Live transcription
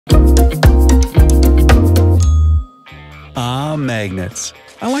Ah, magnets.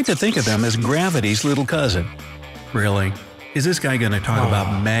 I like to think of them as gravity's little cousin. Really? Is this guy gonna talk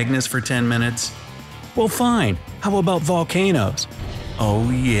about magnets for 10 minutes? Well fine, how about volcanoes? Oh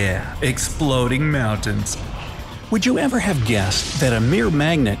yeah, exploding mountains. Would you ever have guessed that a mere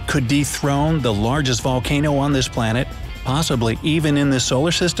magnet could dethrone the largest volcano on this planet, possibly even in this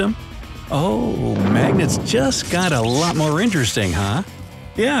solar system? Oh, magnets just got a lot more interesting, huh?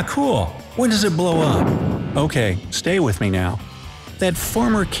 Yeah, cool. When does it blow up? Okay, stay with me now. That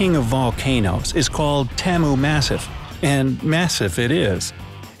former king of volcanoes is called Tamu Massif, and massive it is.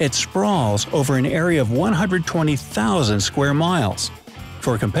 It sprawls over an area of 120,000 square miles.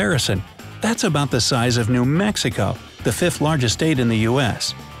 For comparison, that's about the size of New Mexico, the fifth largest state in the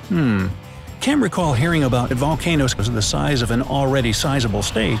US. Can't recall hearing about volcanoes the size of an already sizable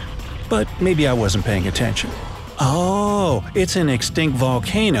state, but maybe I wasn't paying attention. Oh, it's an extinct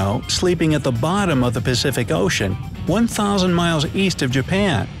volcano sleeping at the bottom of the Pacific Ocean, 1,000 miles east of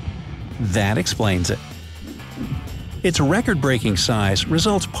Japan. That explains it. Its record-breaking size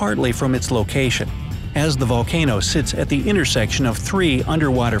results partly from its location, as the volcano sits at the intersection of 3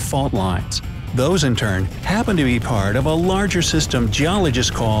 underwater fault lines. Those in turn happen to be part of a larger system geologists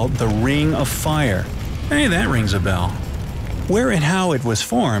call the Ring of Fire. Hey, that rings a bell. Where and how it was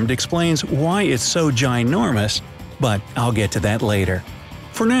formed explains why it's so ginormous, but I'll get to that later.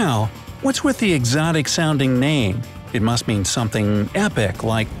 For now, what's with the exotic-sounding name? It must mean something epic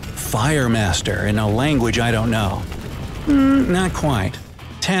like Fire Master in a language I don't know. Not quite.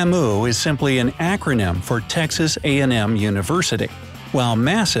 TAMU is simply an acronym for Texas A&M University, while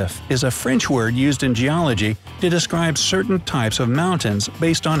massif is a French word used in geology to describe certain types of mountains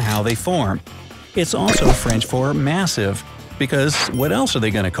based on how they form. It's also French for massive, because what else are they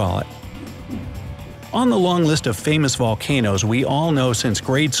going to call it? On the long list of famous volcanoes we all know since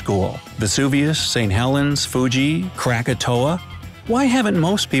grade school – Vesuvius, St. Helens, Fuji, Krakatoa – why haven't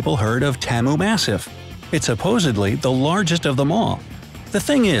most people heard of Tamu Massif? It's supposedly the largest of them all. The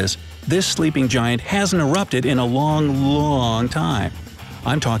thing is, this sleeping giant hasn't erupted in a long time.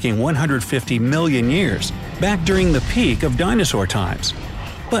 I'm talking 150 million years, back during the peak of dinosaur times.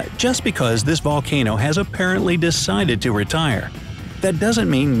 But just because this volcano has apparently decided to retire, that doesn't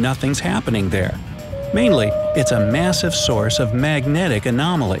mean nothing's happening there. Mainly, it's a massive source of magnetic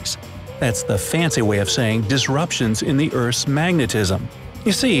anomalies. That's the fancy way of saying disruptions in the Earth's magnetism.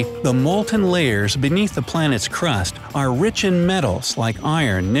 You see, the molten layers beneath the planet's crust are rich in metals like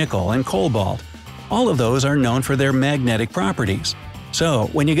iron, nickel, and cobalt. All of those are known for their magnetic properties. So,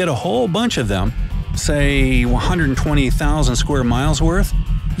 when you get a whole bunch of them, say 120,000 square miles worth,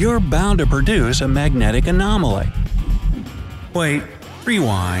 you're bound to produce a magnetic anomaly. Wait,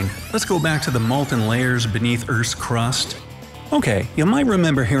 rewind. Let's go back to the molten layers beneath Earth's crust. Okay, you might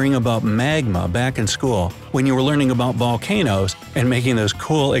remember hearing about magma back in school when you were learning about volcanoes and making those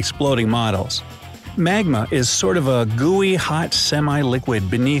cool exploding models. Magma is sort of a gooey, hot semi-liquid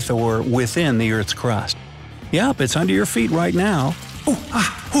beneath or within the Earth's crust. Yup, it's under your feet right now.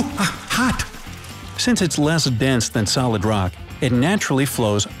 Hot! Since it's less dense than solid rock, it naturally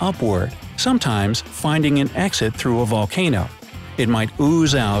flows upward, sometimes finding an exit through a volcano. It might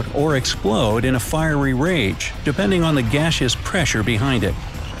ooze out or explode in a fiery rage, depending on the gaseous pressure behind it.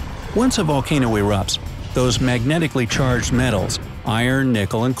 Once a volcano erupts, those magnetically charged metals – iron,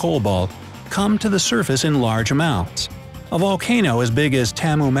 nickel, and cobalt – come to the surface in large amounts. A volcano as big as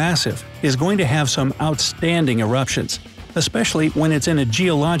Tamu Massif is going to have some outstanding eruptions, especially when it's in a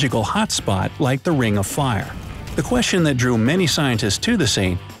geological hotspot like the Ring of Fire. The question that drew many scientists to the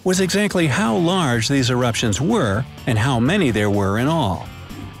scene was exactly how large these eruptions were and how many there were in all.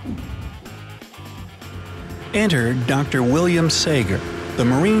 Enter Dr. William Sager, the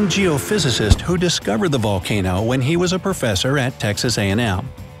marine geophysicist who discovered the volcano when he was a professor at Texas A&M.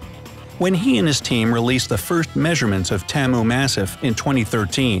 When he and his team released the first measurements of Tamu Massif in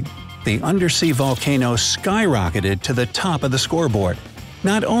 2013, the undersea volcano skyrocketed to the top of the scoreboard.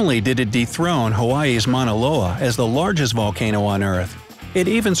 Not only did it dethrone Hawaii's Mauna Loa as the largest volcano on Earth, it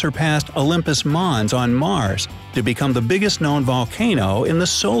even surpassed Olympus Mons on Mars to become the biggest known volcano in the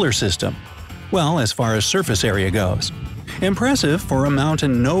solar system. Well, as far as surface area goes. Impressive for a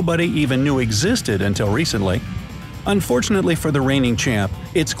mountain nobody even knew existed until recently. Unfortunately for the reigning champ,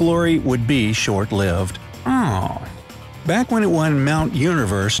 its glory would be short-lived. Back when it won Mount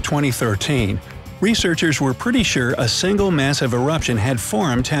Universe 2013, researchers were pretty sure a single massive eruption had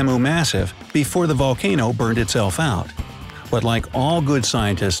formed Tamu Massif before the volcano burned itself out. But like all good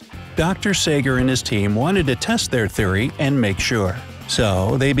scientists, Dr. Sager and his team wanted to test their theory and make sure.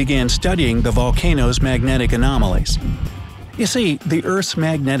 So they began studying the volcano's magnetic anomalies. You see, the Earth's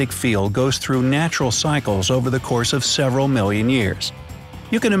magnetic field goes through natural cycles over the course of several million years.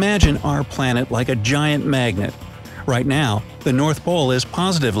 You can imagine our planet like a giant magnet. Right now, the North Pole is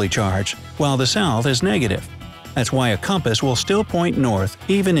positively charged, while the South is negative. That's why a compass will still point north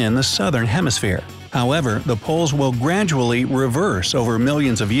even in the southern hemisphere. However, the poles will gradually reverse over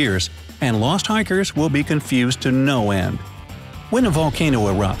millions of years, and lost hikers will be confused to no end. When a volcano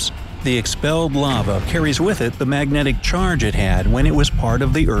erupts, the expelled lava carries with it the magnetic charge it had when it was part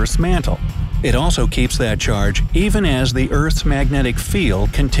of the Earth's mantle. It also keeps that charge even as the Earth's magnetic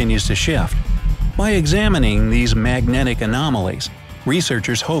field continues to shift. By examining these magnetic anomalies,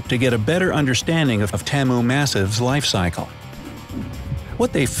 researchers hope to get a better understanding of Tamu Massif's life cycle.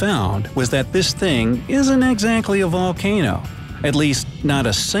 What they found was that this thing isn't exactly a volcano, at least not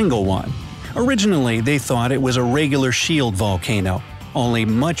a single one. Originally, they thought it was a regular shield volcano, only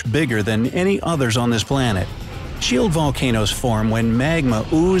much bigger than any others on this planet. Shield volcanoes form when magma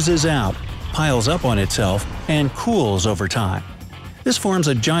oozes out, piles up on itself, and cools over time. This forms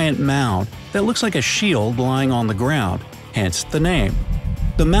a giant mound that looks like a shield lying on the ground, hence the name.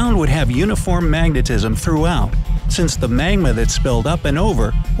 The mound would have uniform magnetism throughout, since the magma that spilled up and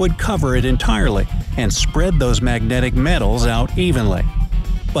over would cover it entirely and spread those magnetic metals out evenly.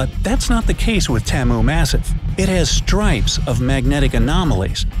 But that's not the case with Tamu Massif. It has stripes of magnetic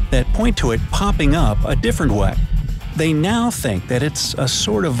anomalies that point to it popping up a different way. They now think that it's a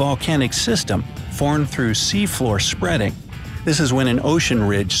sort of volcanic system formed through seafloor spreading. This is when an ocean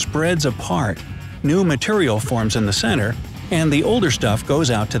ridge spreads apart, new material forms in the center, and the older stuff goes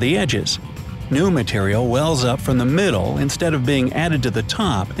out to the edges. New material wells up from the middle instead of being added to the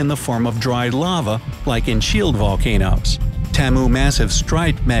top in the form of dried lava like in shield volcanoes. Tamu Massif's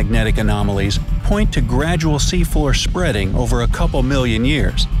striped magnetic anomalies point to gradual seafloor spreading over a couple million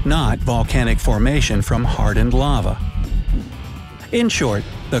years, not volcanic formation from hardened lava. In short,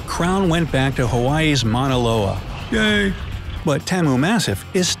 the crown went back to Hawaii's Mauna Loa. Yay! But Tamu Massif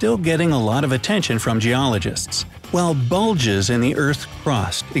is still getting a lot of attention from geologists. While bulges in the Earth's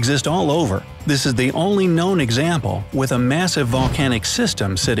crust exist all over, this is the only known example with a massive volcanic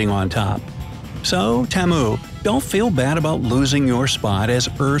system sitting on top. So, Tamu, don't feel bad about losing your spot as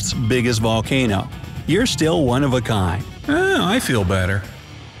Earth's biggest volcano. You're still one of a kind. I feel better.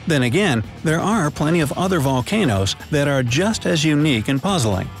 Then again, there are plenty of other volcanoes that are just as unique and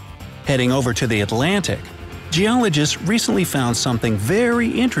puzzling. Heading over to the Atlantic, geologists recently found something very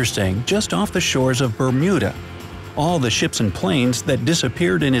interesting just off the shores of Bermuda. All the ships and planes that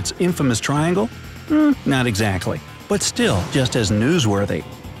disappeared in its infamous triangle? Not exactly, but still just as newsworthy.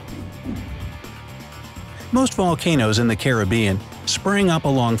 Most volcanoes in the Caribbean spring up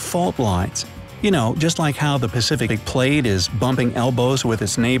along fault lines. Just like how the Pacific Plate is bumping elbows with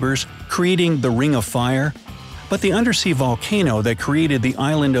its neighbors, creating the Ring of Fire. But the undersea volcano that created the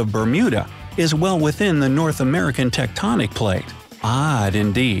island of Bermuda is well within the North American tectonic plate. Odd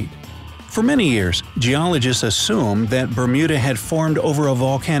indeed. For many years, geologists assumed that Bermuda had formed over a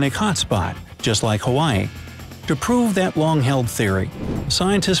volcanic hotspot, just like Hawaii. To prove that long-held theory,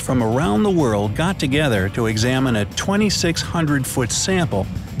 scientists from around the world got together to examine a 2,600-foot sample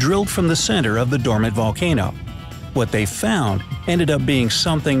drilled from the center of the dormant volcano. What they found ended up being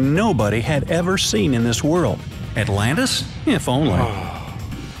something nobody had ever seen in this world. Atlantis? If only.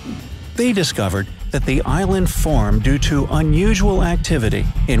 They discovered that the island formed due to unusual activity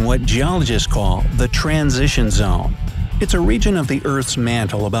in what geologists call the transition zone. It's a region of the Earth's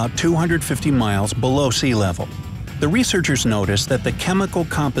mantle about 250 miles below sea level. The researchers noticed that the chemical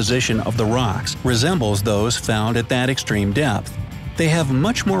composition of the rocks resembles those found at that extreme depth. They have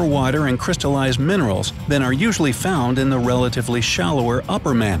much more water and crystallized minerals than are usually found in the relatively shallower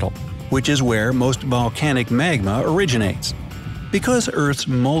upper mantle, which is where most volcanic magma originates. Because Earth's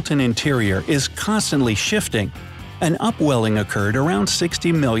molten interior is constantly shifting, an upwelling occurred around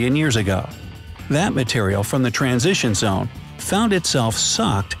 60 million years ago. That material from the transition zone found itself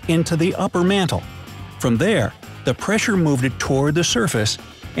sucked into the upper mantle. From there, the pressure moved it toward the surface,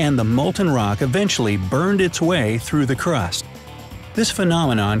 and the molten rock eventually burned its way through the crust. This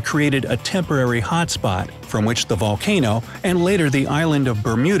phenomenon created a temporary hotspot from which the volcano and later the island of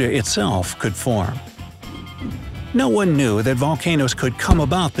Bermuda itself could form. No one knew that volcanoes could come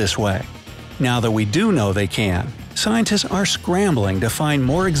about this way. Now that we do know they can, scientists are scrambling to find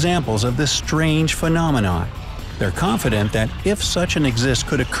more examples of this strange phenomenon. They're confident that if such an exist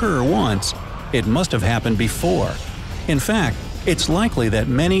could occur once, it must have happened before. In fact, it's likely that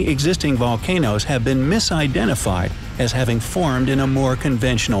many existing volcanoes have been misidentified as having formed in a more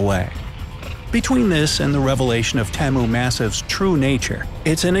conventional way. Between this and the revelation of Tamu Massif's true nature,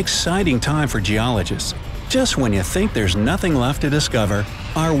 it's an exciting time for geologists. Just when you think there's nothing left to discover,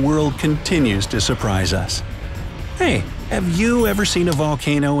 our world continues to surprise us. Hey, have you ever seen a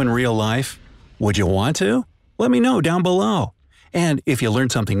volcano in real life? Would you want to? Let me know down below. And if you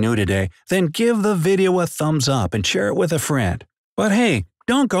learned something new today, then give the video a thumbs up and share it with a friend. But hey,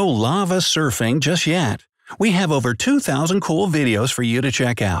 don't go lava surfing just yet. We have over 2,000 cool videos for you to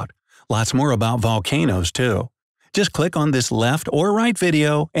check out. Lots more about volcanoes too. Just click on this left or right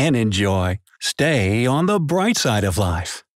video and enjoy. Stay on the bright side of life.